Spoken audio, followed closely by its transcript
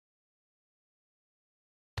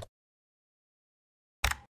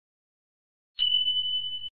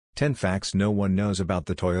10 Facts No One Knows About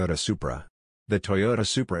the Toyota Supra. The Toyota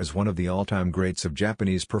Supra is one of the all-time greats of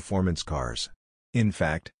Japanese performance cars. In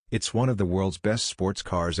fact, it's one of the world's best sports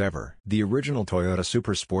cars ever. The original Toyota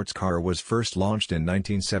Supra sports car was first launched in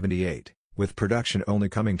 1978, with production only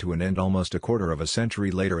coming to an end almost a quarter of a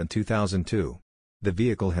century later in 2002. The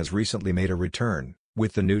vehicle has recently made a return,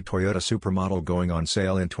 with the new Toyota Supra model going on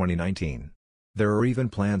sale in 2019. There are even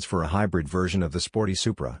plans for a hybrid version of the sporty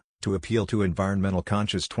Supra, to appeal to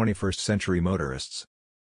environmental-conscious 21st-century motorists.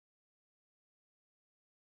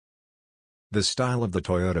 The style of the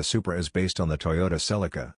Toyota Supra is based on the Toyota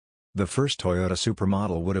Celica. The first Toyota Supra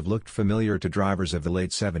model would have looked familiar to drivers of the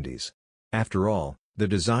late 70s. After all, the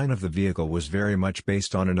design of the vehicle was very much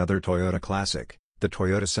based on another Toyota classic, the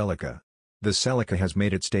Toyota Celica. The Celica has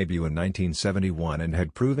made its debut in 1971 and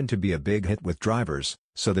had proven to be a big hit with drivers,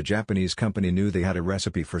 so the Japanese company knew they had a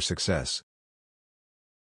recipe for success.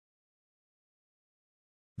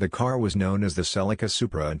 The car was known as the Celica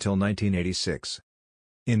Supra until 1986.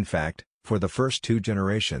 In fact, for the first two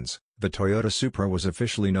generations, the Toyota Supra was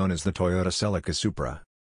officially known as the Toyota Celica Supra.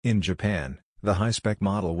 In Japan, the high-spec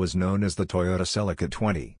model was known as the Toyota Celica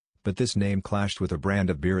 20, but this name clashed with a brand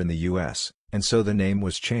of beer in the US, and so the name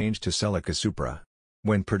was changed to Celica Supra.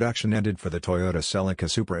 When production ended for the Toyota Celica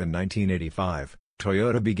Supra in 1985,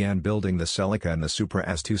 Toyota began building the Celica and the Supra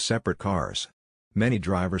as two separate cars. Many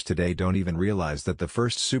drivers today don't even realize that the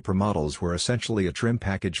first Supra models were essentially a trim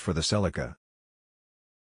package for the Celica.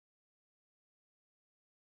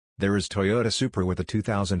 There is Toyota Supra with a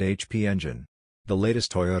 2000 HP engine. The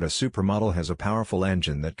latest Toyota Supra model has a powerful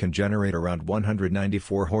engine that can generate around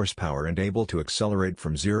 194 horsepower and able to accelerate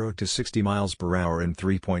from 0 to 60 miles per hour in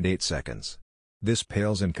 3.8 seconds. This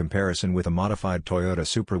pales in comparison with a modified Toyota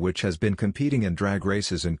Supra which has been competing in drag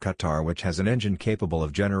races in Qatar, which has an engine capable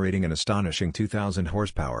of generating an astonishing 2000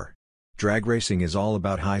 horsepower. Drag racing is all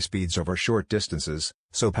about high speeds over short distances,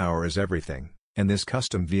 so power is everything, and this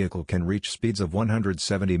custom vehicle can reach speeds of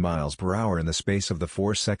 170 miles per hour in the space of the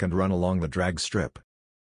 4-second run along the drag strip.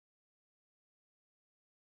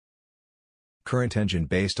 Current engine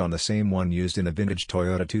based on the same one used in a vintage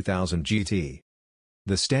Toyota 2000 GT.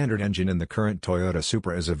 The standard engine in the current Toyota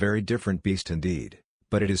Supra is a very different beast indeed,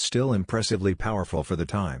 but it is still impressively powerful for the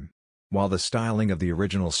time. While the styling of the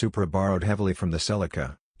original Supra borrowed heavily from the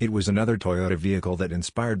Celica, it was another Toyota vehicle that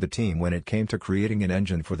inspired the team when it came to creating an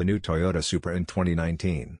engine for the new Toyota Supra in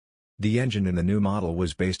 2019. The engine in the new model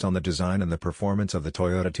was based on the design and the performance of the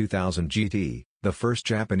Toyota 2000 GT, the first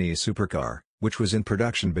Japanese supercar, which was in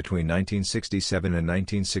production between 1967 and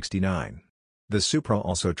 1969. The Supra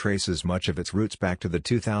also traces much of its roots back to the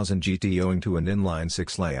 2000 GT owing to an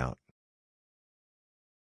inline-six layout.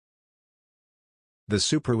 The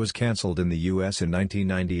Supra was cancelled in the US in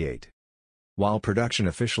 1998. While production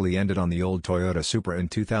officially ended on the old Toyota Supra in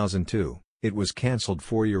 2002, it was cancelled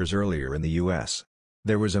 4 years earlier in the US.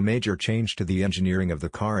 There was a major change to the engineering of the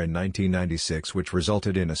car in 1996 which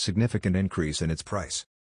resulted in a significant increase in its price.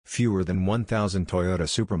 Fewer than 1,000 Toyota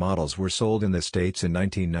Supra models were sold in the States in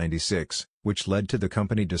 1996, which led to the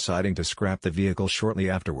company deciding to scrap the vehicle shortly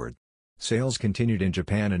afterward. Sales continued in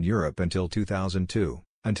Japan and Europe until 2002,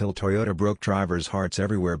 until Toyota broke drivers' hearts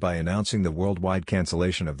everywhere by announcing the worldwide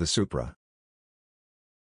cancellation of the Supra.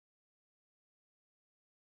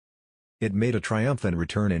 It made a triumphant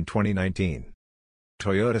return in 2019.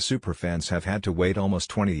 Toyota Supra fans have had to wait almost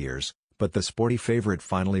 20 years, but the sporty favorite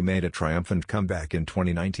finally made a triumphant comeback in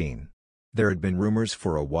 2019. There had been rumors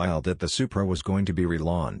for a while that the Supra was going to be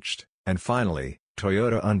relaunched, and finally,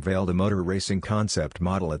 Toyota unveiled a motor racing concept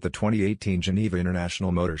model at the 2018 Geneva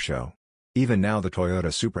International Motor Show. Even now the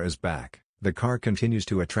Toyota Supra is back. The car continues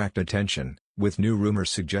to attract attention, with new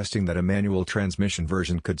rumors suggesting that a manual transmission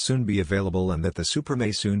version could soon be available and that the Supra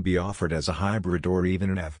may soon be offered as a hybrid or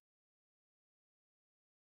even an EV.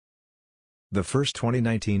 The first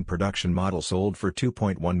 2019 production model sold for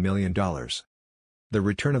 $2.1 million. The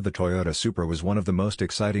return of the Toyota Supra was one of the most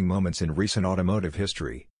exciting moments in recent automotive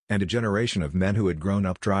history, and a generation of men who had grown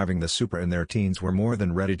up driving the Supra in their teens were more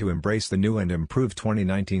than ready to embrace the new and improved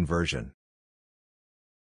 2019 version.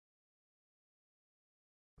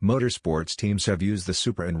 Motorsports teams have used the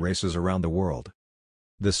Supra in races around the world.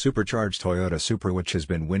 The supercharged Toyota Supra, which has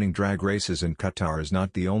been winning drag races in Qatar, is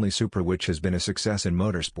not the only Supra which has been a success in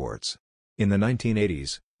motorsports. In the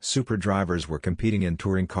 1980s, Supra drivers were competing in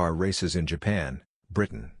touring car races in Japan,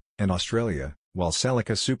 Britain, and Australia, while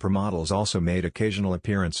Celica Supra models also made occasional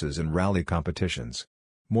appearances in rally competitions.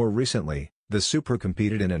 More recently, the Supra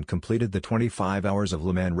competed in and completed the 25 Hours of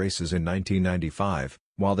Le Mans races in 1995,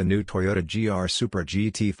 while the new Toyota GR Supra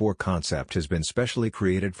GT4 concept has been specially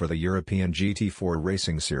created for the European GT4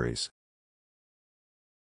 racing series.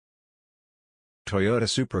 Toyota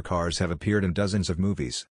Supra cars have appeared in dozens of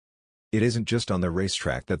movies. It isn't just on the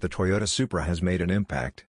racetrack that the Toyota Supra has made an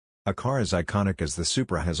impact. A car as iconic as the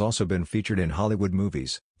Supra has also been featured in Hollywood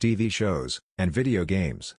movies, TV shows, and video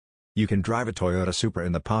games. You can drive a Toyota Supra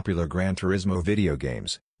in the popular Gran Turismo video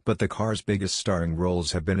games, but the car's biggest starring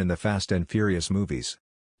roles have been in the Fast and Furious movies.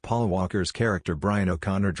 Paul Walker's character Brian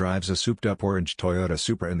O'Connor drives a souped-up orange Toyota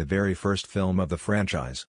Supra in the very first film of the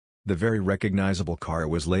franchise. The very recognizable car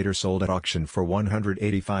was later sold at auction for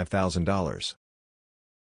 $185,000.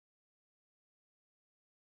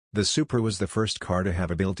 The Supra was the first car to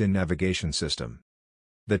have a built-in navigation system.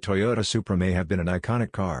 The Toyota Supra may have been an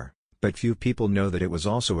iconic car, but few people know that it was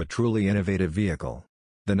also a truly innovative vehicle.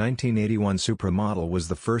 The 1981 Supra model was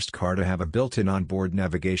the first car to have a built-in onboard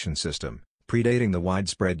navigation system, predating the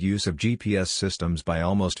widespread use of GPS systems by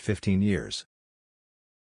almost 15 years.